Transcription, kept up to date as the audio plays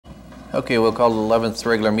Okay, we'll call the 11th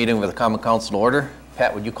regular meeting with the Common Council to order.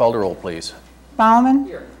 Pat, would you call the roll, please? Bauman.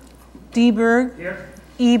 Here. Deberg. Here.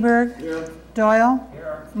 Eberg. Here. Doyle.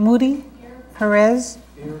 Here. Moody. Here. Perez.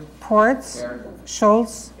 Here. Ports. Here.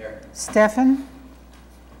 Schultz. Here. Steffen.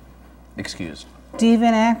 Excused. D.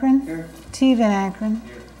 Van Akron. Here. T. Van Akron.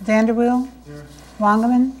 Here. Vanderweel. Here.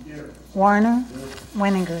 Wangerman. Here. Warner.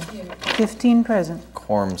 Wenninger. 15 present.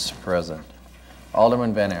 Quorum's present.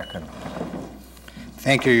 Alderman Van Akron.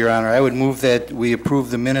 Thank you, Your Honor. I would move that we approve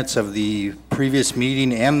the minutes of the previous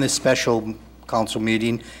meeting and the special council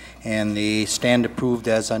meeting, and they stand approved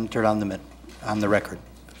as entered on the record.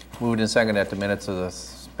 Moved and seconded that the minutes of the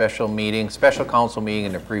special meeting, special council meeting,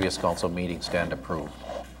 and the previous council meeting stand approved.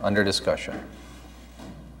 Under discussion.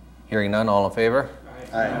 Hearing none, all in favor?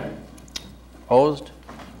 Aye. Opposed?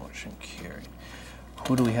 Motion carried.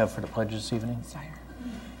 Who do we have for the pledge this evening?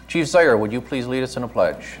 Chief Zaire, would you please lead us in a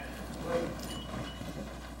pledge?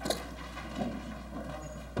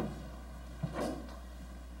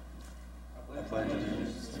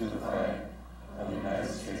 To the flag of the United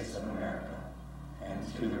States of America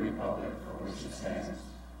and to the republic for which it stands,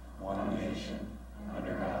 one nation,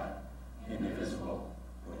 under God, indivisible,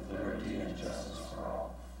 with liberty and justice for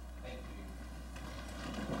all.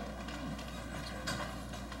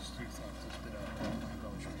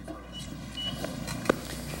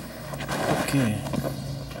 Okay.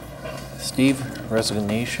 Steve,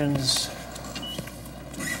 resignations.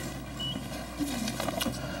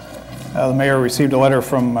 The mayor received a letter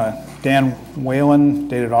from Dan Whalen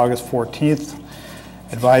dated August 14th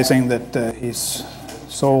advising that he's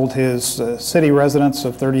sold his city residence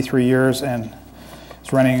of 33 years and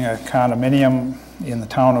is renting a condominium in the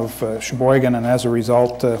town of Sheboygan, and as a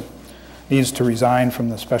result needs to resign from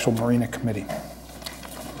the Special Marina Committee.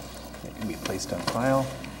 It can be placed on file.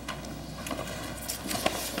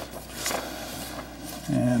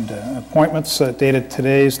 And appointments dated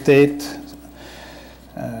today's date.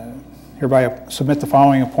 Hereby submit the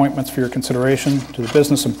following appointments for your consideration: to the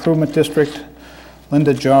Business Improvement District,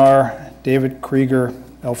 Linda Jar, David Krieger,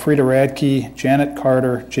 Elfrida Radke, Janet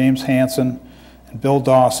Carter, James Hansen, and Bill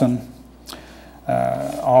Dawson,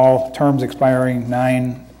 all terms expiring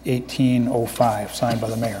 9/18/05, signed by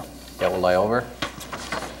the mayor. That will lie over.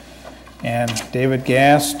 And David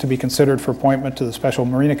Gass to be considered for appointment to the Special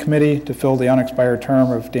Marina Committee to fill the unexpired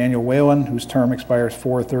term of Daniel Whalen, whose term expires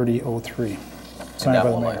 4/30/03, And signed that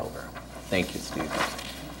by will the lie mayor. over. Thank you, Steve.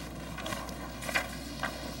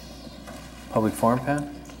 Public forum, Pat?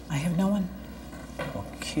 I have no one.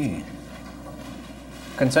 Okay.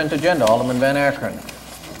 Consent agenda, Alderman Van Akron.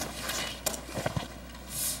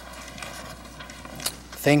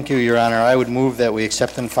 Thank you, Your Honor. I would move that we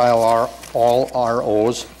accept and file all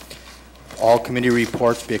ROs, all committee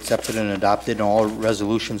reports be accepted and adopted, and all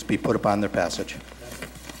resolutions be put upon their passage.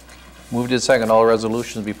 Moved and second, all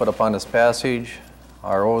resolutions be put upon this passage.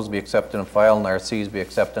 ROs be accepted and filed, and RCs be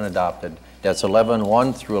accepted and adopted. That's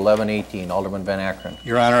 11-1 through 11-18. Alderman Van Akron.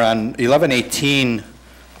 Your Honor, on 11-18,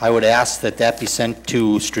 I would ask that that be sent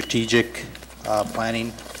to strategic planning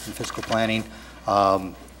and fiscal planning.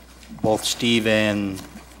 Both Steve and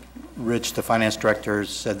Rich, the finance director,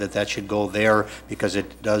 said that that should go there because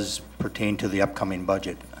it does pertain to the upcoming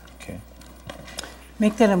budget. Okay.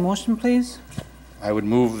 Make that a motion, please. I would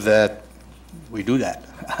move that we do that.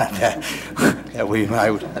 That we,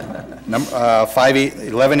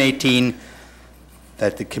 11-18,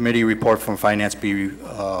 that the committee report from finance be,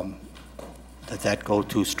 that go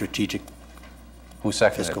to strategic Who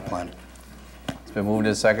seconded fiscal it? plan. It's been moved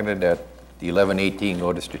and seconded that the 11-18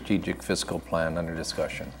 go to strategic fiscal plan under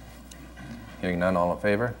discussion. Hearing none, all in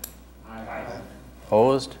favor? Aye.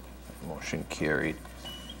 Opposed? Motion carried.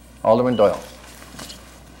 Alderman Doyle.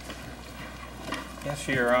 Yes,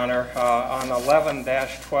 Your Honor. On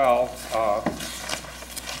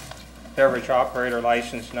 11-12, beverage operator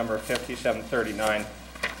license number 5739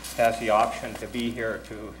 has the option to be here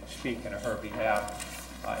to speak in her behalf.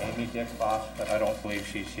 Amy Dickboss, but I don't believe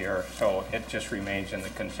she's here, so it just remains in the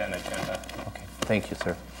consent agenda. Okay, thank you,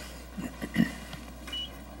 sir.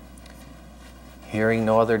 Hearing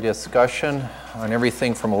no other discussion on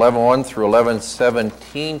everything from 11-1 through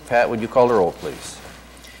 11-17, Pat, would you call the roll, please?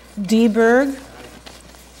 Deberg.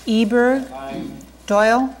 Eberg. Aye.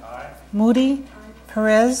 Doyle. Aye. Moody.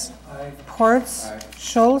 Perez. Aye. Ports. Aye.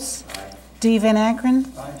 Schultz. Aye. D. Van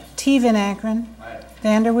Akron. Aye. T. Van Akron. Aye.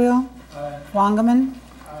 Vanderweel. Aye. Wangerman.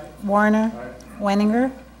 Aye. Warner. Aye.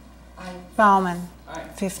 Wenninger. Aye. Bauman. Aye.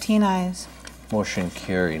 15 ayes. Motion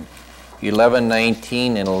carried.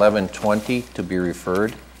 11-19 and 11-20 to be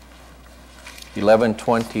referred.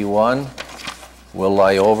 11-21 will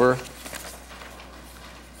lie over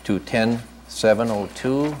to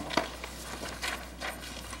 10-702.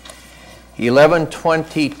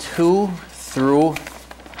 1122 through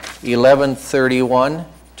 1131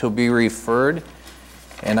 to be referred.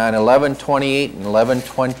 And on 1128 and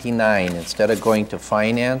 1129, instead of going to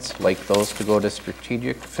finance, like those to go to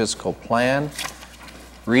strategic fiscal plan.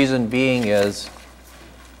 Reason being is,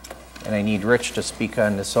 and I need Rich to speak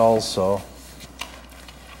on this also,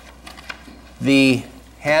 the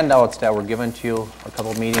handouts that were given to you a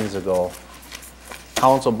couple meetings ago,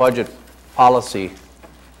 council budget policy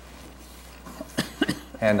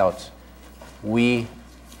handouts, we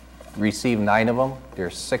received 9 of them.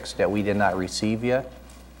 There's 6 that we did not receive yet.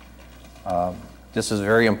 This is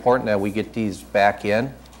very important that we get these back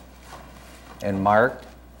in and marked.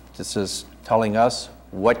 This is telling us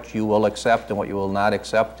what you will accept and what you will not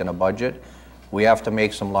accept in a budget. We have to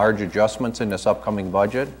make some large adjustments in this upcoming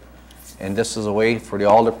budget, and this is a way for the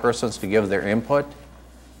alderpersons to give their input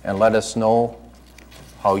and let us know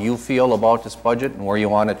how you feel about this budget and where you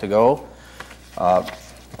want it to go.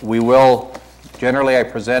 We will, generally I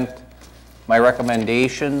present my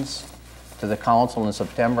recommendations to the council in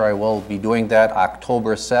September. I will be doing that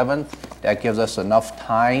October 7th. That gives us enough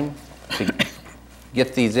time to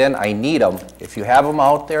get these in. I need them. If you have them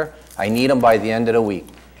out there, I need them by the end of the week.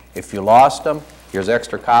 If you lost them, here's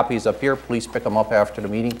extra copies up here. Please pick them up after the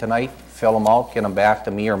meeting tonight. Fill them out, get them back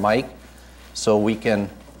to me or Mike so we can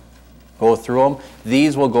go through them.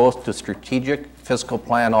 These will go to strategic fiscal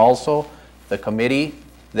plan also. The committee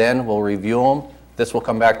then will review them. This will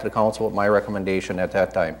come back to the council with my recommendation at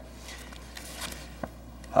that time.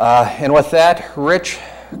 And with that, Rich,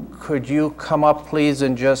 could you come up please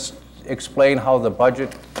and just explain how the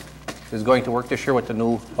budget is going to work this year with the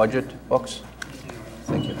new budget books?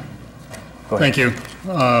 Thank you. Go ahead. Thank you.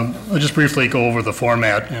 I'll just briefly go over the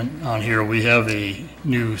format on here. We have a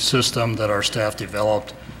new system that our staff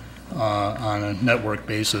developed on a network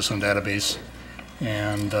basis and database.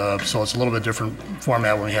 And so it's a little bit different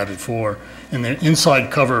format than we had before. In the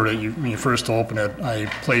inside cover, when you first open it, I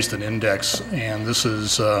placed an index, and this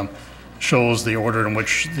is shows the order in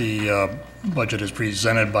which the budget is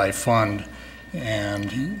presented by fund,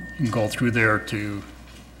 and you can go through there to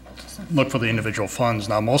look for the individual funds.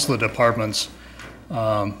 Now, most of the departments,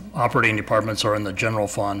 operating departments, are in the general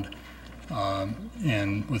fund,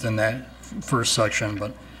 and within that first section.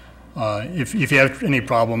 But if you have any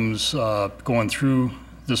problems going through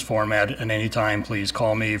this format at any time, please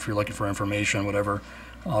call me if you're looking for information, whatever.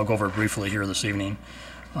 I'll go over it briefly here this evening.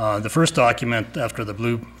 The first document after the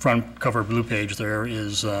blue front cover blue page there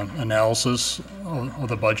is analysis of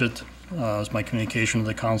the budget as my communication to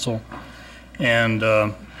the council. And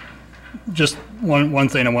just one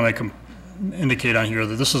thing I want to indicate on here,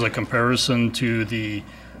 that this is a comparison to the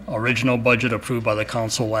original budget approved by the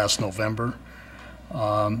council last November.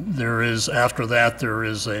 There is, after that, there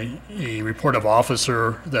is a report of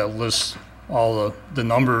officer that lists all the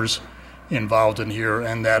numbers involved in here,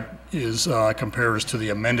 and that is compares to the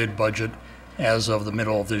amended budget as of the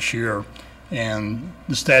middle of this year. And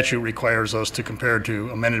the statute requires us to compare to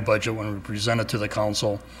amended budget when we present it to the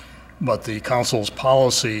council, but the council's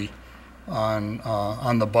policy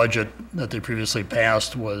on the budget that they previously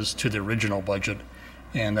passed was to the original budget.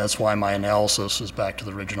 And that's why my analysis is back to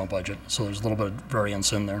the original budget. So there's a little bit of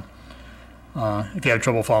variance in there. If you have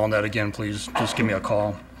trouble following that, again, please just give me a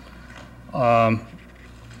call.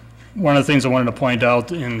 One of the things I wanted to point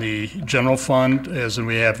out in the general fund, as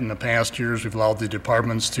we have in the past years, we've allowed the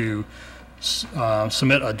departments to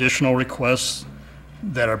submit additional requests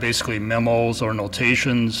that are basically memos or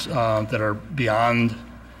notations that are beyond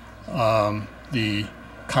the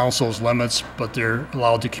council's limits, but they're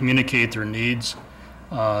allowed to communicate their needs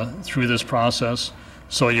through this process.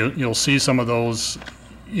 So you'll see some of those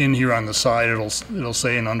in here on the side. It'll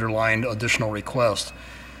say an underlined additional request.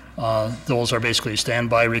 Those are basically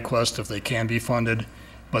standby requests if they can be funded,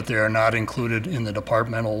 but they are not included in the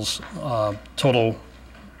departmental's total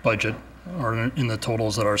budget or in the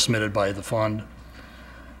totals that are submitted by the fund.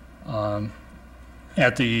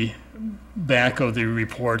 At the back of the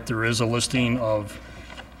report, there is a listing of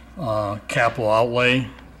capital outlay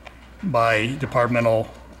by departmental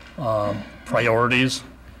priorities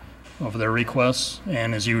of their requests.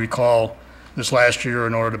 And as you recall, this last year,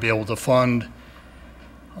 in order to be able to fund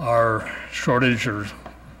our shortage or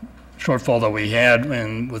shortfall that we had,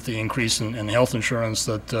 and with the increase in health insurance,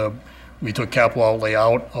 that we took capital outlay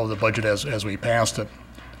out of the budget as we passed it.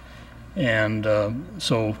 And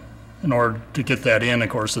so in order to get that in, of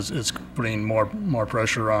course, it's putting more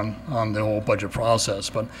pressure on the whole budget process.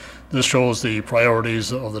 But this shows the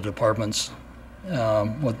priorities of the departments,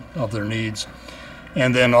 of their needs.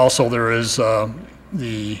 And then also there is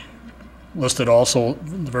the Listed also,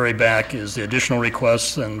 in the very back is the additional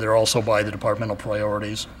requests, and they're also by the departmental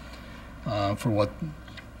priorities for what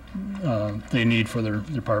they need for their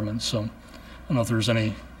departments. So I don't know if there's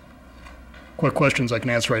any quick questions I can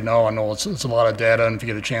answer right now. I know it's a lot of data, and if you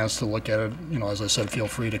get a chance to look at it, you know, as I said, feel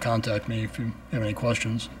free to contact me if you have any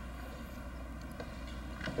questions.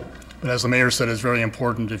 But as the mayor said, it's very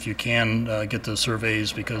important if you can get the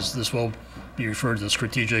surveys, because this will be referred to the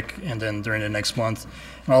strategic and then during the next month.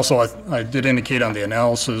 And also, I did indicate on the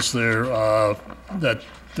analysis there that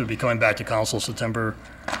they'll be coming back to council September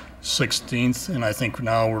 16th, and I think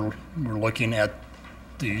now we're looking at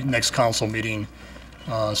the next council meeting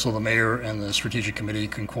so the mayor and the strategic committee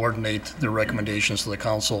can coordinate their recommendations to the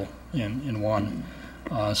council in one.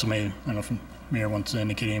 So I don't know if the mayor wants to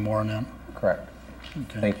indicate any more on that. Correct.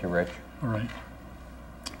 Okay. Thank you, Rich. All right.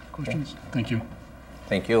 Questions? Thank you.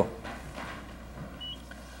 Thank you.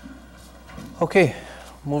 Okay,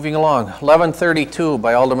 moving along. 1132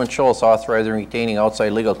 by Alderman Schultz, authorizing retaining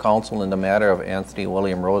outside legal counsel in the matter of Anthony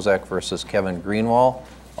William Rozak versus Kevin Greenwald.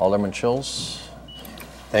 Alderman Schultz.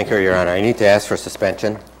 Thank you, Your Honor. I need to ask for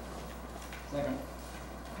suspension.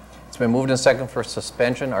 It's been moved and second for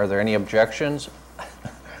suspension. Are there any objections?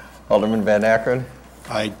 Alderman Van Akkeren.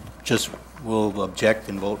 I just will object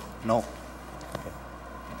and vote no.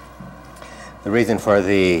 The reason for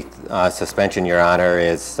the suspension, Your Honor,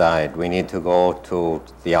 is we need to go to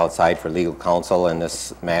the outside for legal counsel in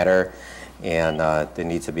this matter, and it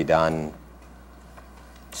needs to be done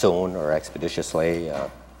soon or expeditiously.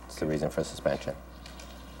 It's the reason for suspension.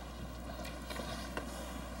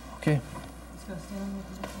 Okay.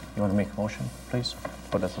 You want to make a motion, please?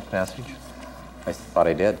 Put us a passage. I thought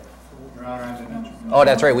I did. Oh,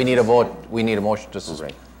 that's right. We need a vote. We need a motion to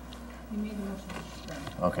suspend.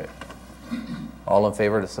 Okay. All in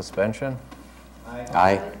favor of the suspension?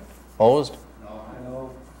 Aye. Opposed?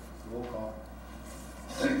 No. Roll call.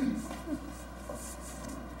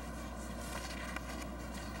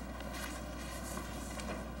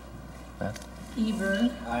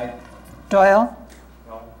 Eber. Aye. Doyle.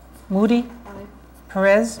 Moody.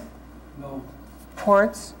 Perez. No.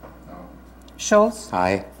 Ports. Schultz.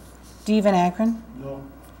 Aye. D. Van Akkeren. No.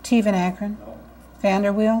 T. Van Akkeren. No.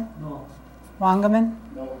 Vanderweel. No. Wangerman.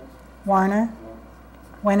 No. Warner.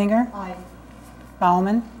 Wenninger.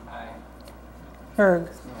 Bauman. Berg.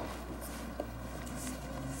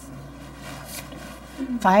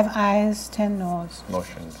 5 ayes, 10 noes.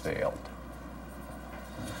 Motion failed.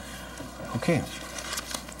 Okay.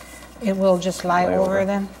 It will just lie Lie over over.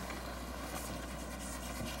 then?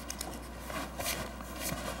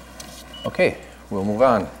 Okay, we'll move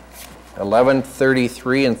on.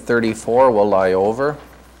 1133 and 34 will lie over.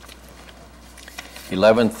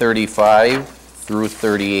 1135 through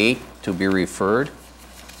 38 to be referred.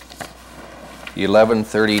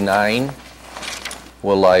 1139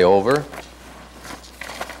 will lie over.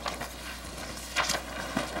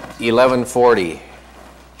 1140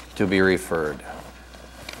 to be referred.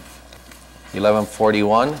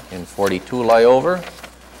 1141 and 42 lie over.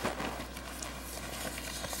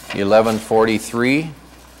 1143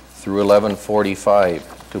 through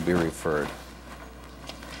 1145 to be referred.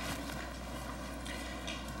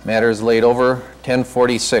 Matters laid over.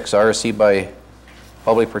 1046, RC by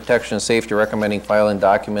Public Protection and Safety recommending filing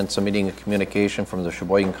documents, submitting a communication from the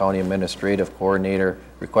Sheboygan County Administrative Coordinator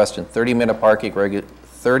requesting 30-minute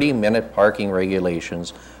parking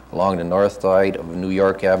regulations along the north side of New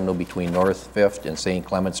York Avenue between North 5th and St.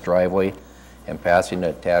 Clements Driveway and passing the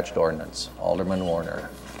attached ordinance. Alderman Warner.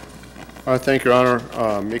 Thank you, Your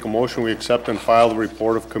Honor. Make a motion, we accept and file the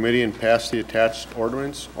report of committee and pass the attached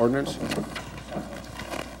ordinance.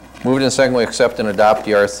 Moved and second, we accept and adopt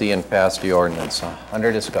the RC and pass the ordinance.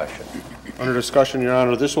 Under discussion. Under discussion, Your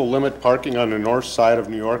Honor, this will limit parking on the north side of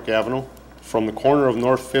New York Avenue from the corner of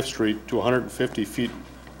North 5th Street to 150 feet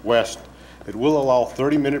west. It will allow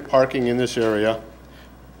 30-minute parking in this area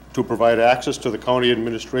to provide access to the county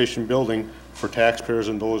administration building for taxpayers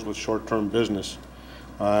and those with short-term business.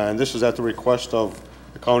 And this is at the request of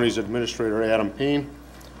the county's administrator, Adam Payne.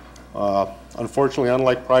 Unfortunately,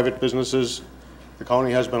 unlike private businesses, the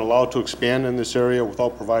county has been allowed to expand in this area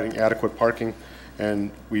without providing adequate parking,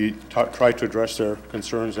 and we try to address their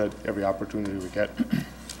concerns at every opportunity we get.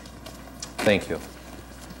 Thank you.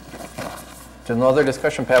 There's no other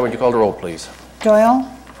discussion. Pat, would you call the roll, please? Doyle.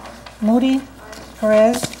 Moody.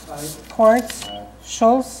 Perez. Ports.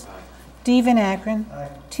 Schultz. D. Van Akkeren.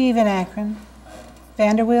 T. Van Akkeren.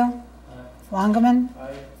 Vanderweel. Wangerman.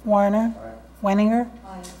 Warner. Wenninger.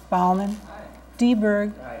 Bauman. D.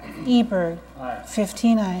 Berg. E. Berg.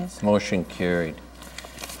 15 ayes. Motion carried.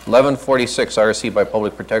 1146, RC by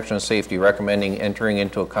Public Protection and Safety, recommending entering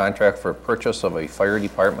into a contract for purchase of a fire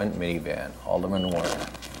department minivan. Alderman Warner.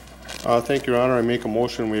 Thank you, Your Honor. I make a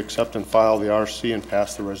motion we accept and file the RC and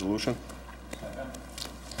pass the resolution.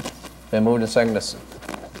 Been moved and seconded to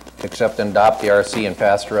accept and adopt the RC and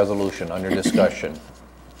pass the resolution. Under discussion.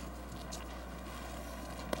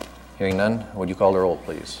 Hearing none, would you call the roll,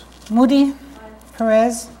 please? Moody.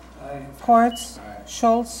 Perez. Ports.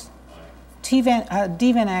 Schultz. D. Van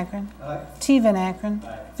Akkeren. T. Van Akkeren.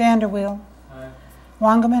 Vanderweel.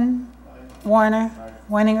 Wangerman. Warner.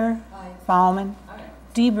 Wenninger. Bauman.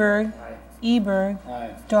 D. Berg. E. Berg.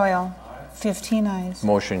 Doyle. 15 ayes.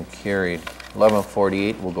 Motion carried.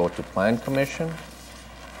 1148 will go to Plan Commission.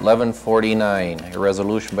 1149, a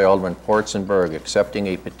resolution by Alderman Ports and Berg accepting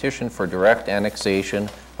a petition for direct annexation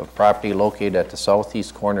of property located at the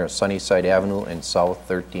southeast corner of Sunnyside Avenue and South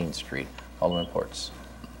 13th Street. Alderman Ports.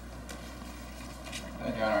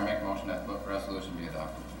 Thank you, Your Honor. I make a motion that the resolution be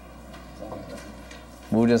adopted.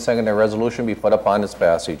 Moved and seconded, a resolution be put upon its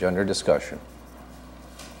passage. Under discussion.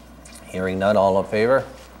 Hearing none, all in favor?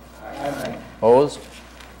 Aye. Opposed?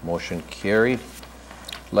 Motion carried.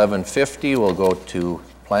 1150 will go to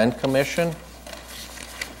Plan Commission.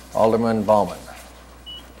 Alderman Bauman.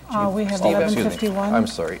 We have Steve, excuse me. 1151. I'm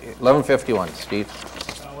sorry. 1151, Steve.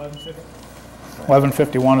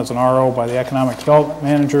 1151 is an RO by the Economic Development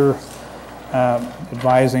Manager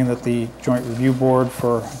advising that the Joint Review Board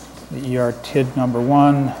for the ER TID number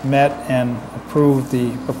 1 met and approved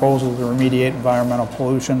the proposal to remediate environmental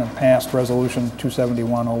pollution and passed Resolution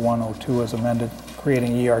 271-0102 as amended,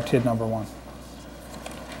 creating ER TID number 1.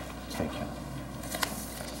 Thank you.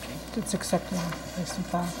 It's accepted and placed in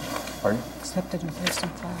file. Pardon? Accepted and placed in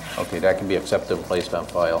file. Okay, that can be accepted and placed on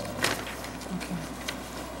file. Okay.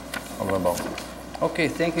 Alderman Bauman. Okay,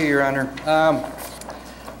 thank you, Your Honor.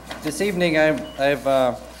 This evening, I've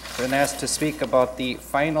been asked to speak about the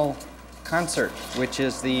final concert, which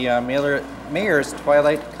is the Mayor's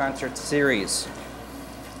Twilight Concert Series.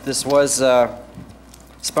 This was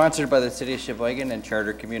sponsored by the City of Sheboygan and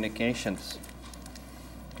Charter Communications.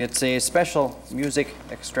 It's a special music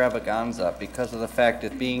extravaganza because of the fact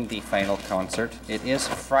that being the final concert, it is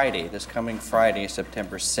Friday, this coming Friday,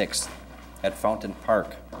 September 6th, at Fountain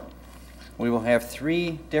Park. We will have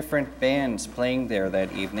 3 different bands playing there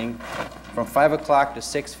that evening. From 5 o'clock to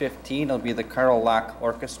 6:15, it'll be the Carl Locke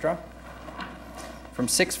Orchestra. From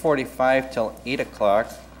 6:45 till 8 o'clock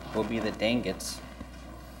will be the Dangets.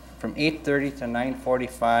 From 8:30 to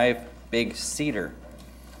 9:45, Big Cedar.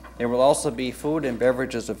 There will also be food and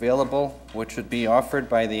beverages available, which would be offered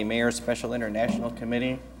by the Mayor's Special International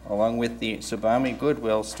Committee, along with the Subami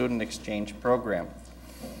Goodwill Student Exchange Program.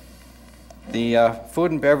 The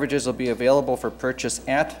food and beverages will be available for purchase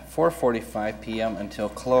at 4:45 p.m. until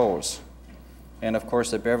close. And of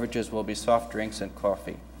course, the beverages will be soft drinks and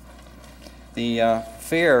coffee. The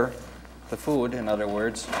fare, the food, in other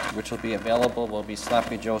words, which will be available will be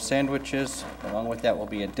Sloppy Joe sandwiches. Along with that will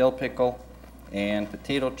be a dill pickle and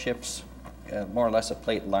potato chips, more or less a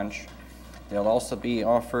plate lunch. They'll also be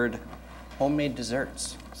offered homemade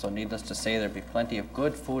desserts. So needless to say, there'll be plenty of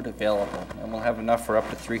good food available. And we'll have enough for up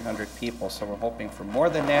to 300 people. So we're hoping for more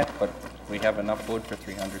than that, but we have enough food for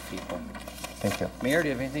 300 people. Thank you. Mayor, do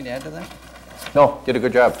you have anything to add to that? No, did a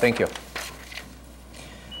good job. Thank you.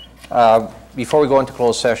 Before we go into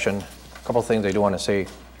closed session, a couple things I do want to say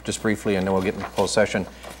just briefly, and then we'll get into closed session.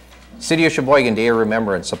 City of Sheboygan Day of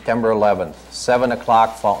Remembrance, September 11th, 7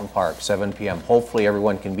 o'clock, Fountain Park, 7 p.m. Hopefully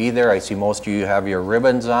everyone can be there. I see most of you have your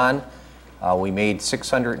ribbons on. We made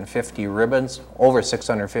 650 ribbons, over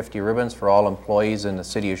 650 ribbons for all employees in the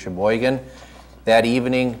City of Sheboygan. That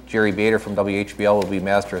evening, Jerry Bader from WHBL will be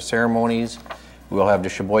Master of Ceremonies. We will have the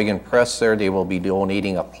Sheboygan Press there. They will be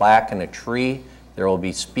donating a plaque and a tree. There will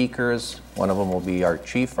be speakers. One of them will be our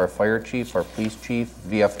chief, our fire chief, our police chief,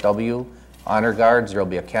 VFW, honor guards. There will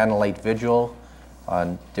be a candlelight vigil.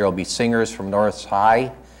 There will be singers from North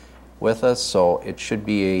High with us, so it should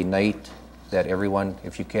be a night that everyone,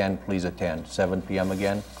 if you can, please attend. 7 p.m.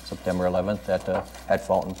 again, September 11th at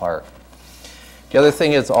Fountain Park. The other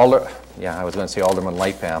thing is, I was going to say Alderman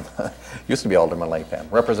Lightpam. Used to be Alderman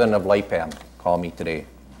Lightpam. Representative Lightpam called me today.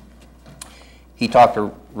 He talked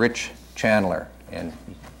to Rich Chandler, and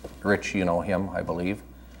Rich, you know him, I believe,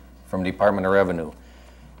 from Department of Revenue.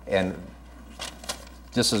 And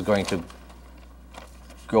this is going to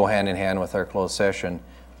go hand in hand with our closed session.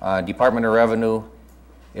 Department of Revenue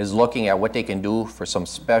is looking at what they can do for some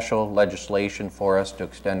special legislation for us to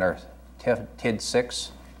extend our TID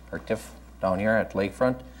 6, or TIF down here at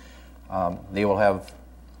Lakefront. They will have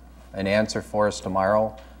an answer for us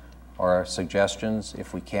tomorrow or suggestions.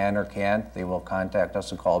 If we can or can't, they will contact us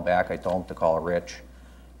and call back. I told them to call Rich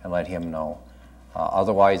and let him know.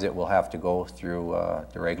 Otherwise, it will have to go through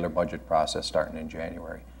the regular budget process starting in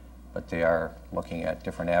January. But they are looking at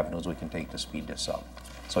different avenues we can take to speed this up.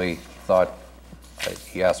 So he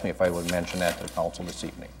asked me if I would mention that to the council this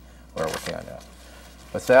evening, where we're at that.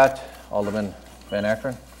 With that, Alderman Van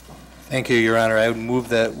Akkeren. Thank you, Your Honor. I would move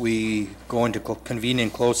that we go into convene in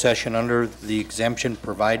closed session under the exemption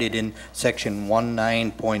provided in Section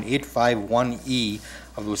 19.851E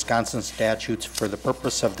of the Wisconsin statutes for the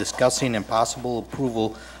purpose of discussing and possible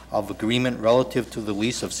approval of agreement relative to the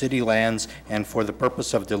lease of city lands and for the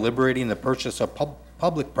purpose of deliberating the purchase of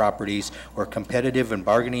public properties or competitive and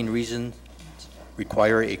bargaining reasons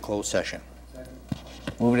require a closed session.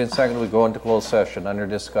 Moved and seconded, we go into closed session under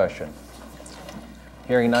discussion.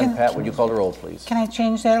 Hearing none, Pat, would you call the roll, please? Can I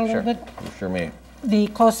change that a little bit? You sure may. The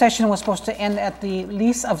closed session was supposed to end at the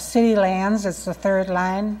lease of city lands. It's the third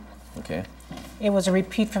line. Okay. It was a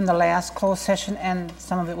repeat from the last closed session, and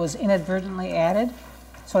some of it was inadvertently added.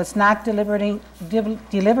 So it's not deliberating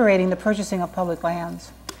the purchasing of public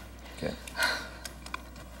lands. Okay.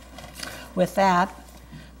 With that,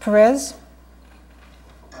 Perez?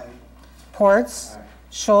 Aye. Ports? Aye.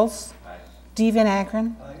 Schultz? Aye. D. Van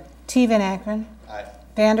Akkeren? Aye. T. Van Akkeren? Aye.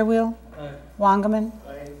 Vanderweel? Aye. Wangerman?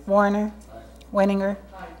 Aye. Warner? Aye. Wenninger?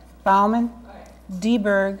 Aye. Bauman? Aye. D.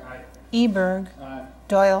 Berg? Aye. E. Berg? Aye.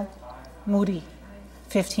 Doyle? Aye. Moody?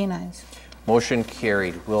 15 ayes. Motion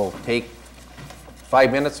carried. We'll take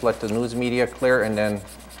 5 minutes, let the news media clear, and then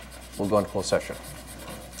we'll go into closed session.